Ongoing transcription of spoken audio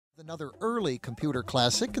Another early computer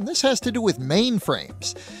classic, and this has to do with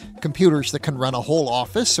mainframes. Computers that can run a whole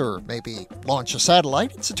office or maybe launch a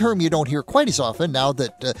satellite. It's a term you don't hear quite as often now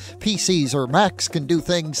that PCs or Macs can do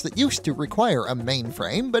things that used to require a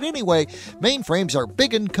mainframe. But anyway, mainframes are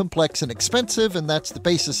big and complex and expensive, and that's the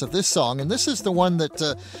basis of this song. And this is the one that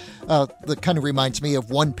kind of reminds me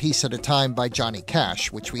of One Piece at a Time by Johnny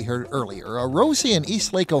Cash, which we heard earlier. Rosie in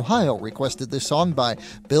Eastlake, Ohio requested this song by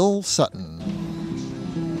Bill Sutton.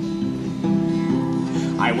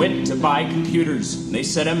 I went to buy computers, they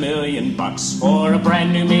said $1 million for a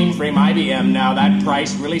brand new mainframe IBM. Now that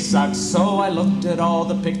price really sucks, so I looked at all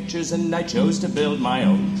the pictures and I chose to build my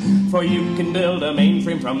own. For you can build a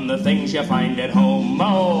mainframe from the things you find at home.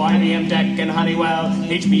 Oh, IBM, DEC, and Honeywell,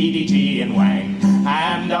 HP, DG, and Wang.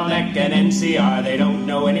 Amdahl, NEC, and NCR, they don't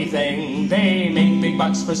know anything. They make big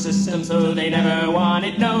bucks for systems, so they never want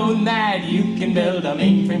it known that you can build a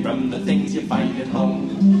mainframe from the things you find at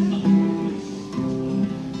home.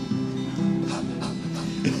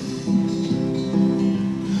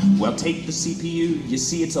 Well, take the CPU, you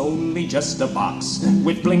see it's only just a box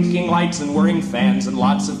with blinking lights and whirring fans and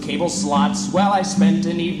lots of cable slots. Well, I spent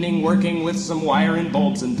an evening working with some wire and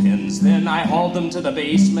bolts and pins. Then I hauled them to the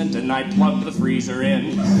basement and I plugged the freezer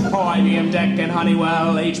in. Oh, IBM, DEC, and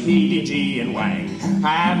Honeywell, HP, DG, and Wang.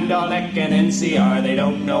 Amdahl, NEC, and NCR, they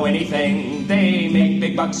don't know anything. They make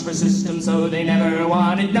big bucks for systems, so they never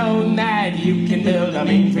want it known that you can build a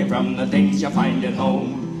mainframe from the things you find at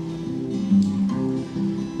home.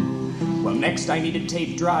 Well, next I needed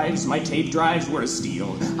tape drives. My tape drives were a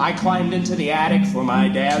steal. I climbed into the attic for my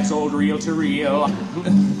dad's old reel-to-reel.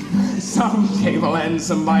 Some cable and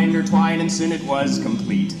some binder twine, and soon it was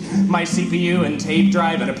complete. My CPU and tape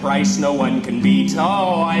drive at a price no one can beat.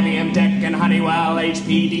 Oh, IBM, DEC, and Honeywell,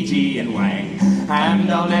 HP, DG, and Wang.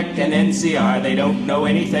 Amdahl, NEC, and NCR, they don't know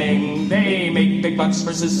anything. They make big bucks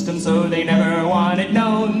for systems, so they never want it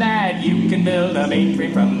known that you can build a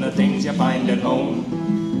mainframe from the things you find at home.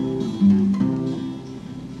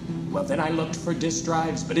 Well, then I looked for disk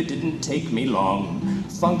drives, but it didn't take me long.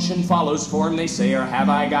 Function follows form, they say, or have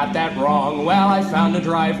I got that wrong? Well, I found a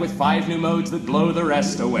drive with 5 new modes that blow the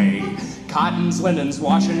rest away. Cottons, linens,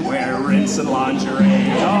 wash and wear, rinse and lingerie.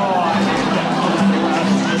 Oh,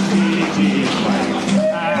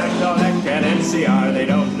 Amdahl, NEC, and NCR, they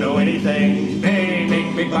don't know anything. They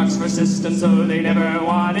make big bucks for systems, so they never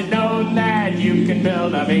want it known that you can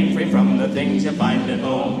build a mainframe from the things you find at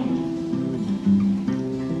home.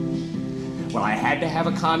 Well, I had to have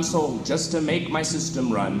a console just to make my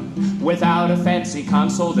system run. Without a fancy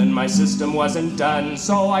console, then my system wasn't done.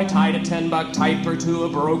 So I tied a $10 typer to a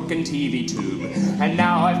broken TV tube. And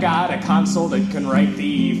now I've got a console that can write the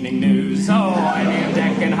evening news. Oh, IBM,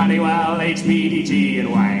 DEC, and Honeywell, HP, DG,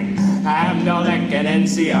 and Wang. Amdahl, NEC, and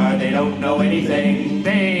NCR, they don't know anything.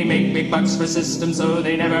 They make big bucks for systems, so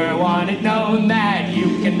they never want it known that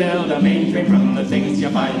you can build a mainframe from the things you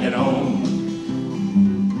find at home.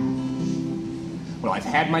 Well, I've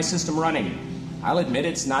had my system running. I'll admit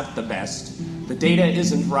it's not the best. The data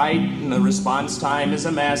isn't right, and the response time is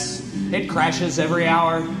a mess. It crashes every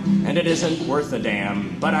hour, and it isn't worth a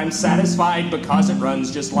damn. But I'm satisfied because it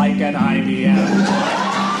runs just like an IBM.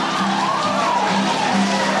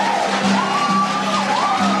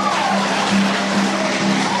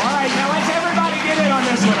 All right, now let's everybody get in on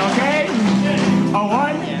this one, okay? A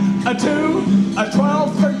 1, a 2, a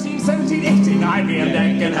 12, 13, 17, 18. IBM,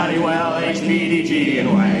 DEC, and Honeywell, HP, DG,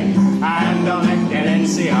 and Wang. Amdahl, NEC, and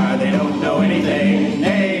NCR, they don't know anything.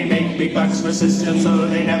 They make big bucks for systems, so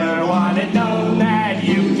they never want it known that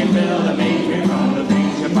you can build a mainframe from the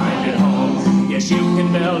things you find at home. Yes, you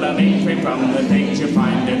can build a mainframe from the things you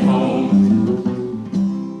find at home.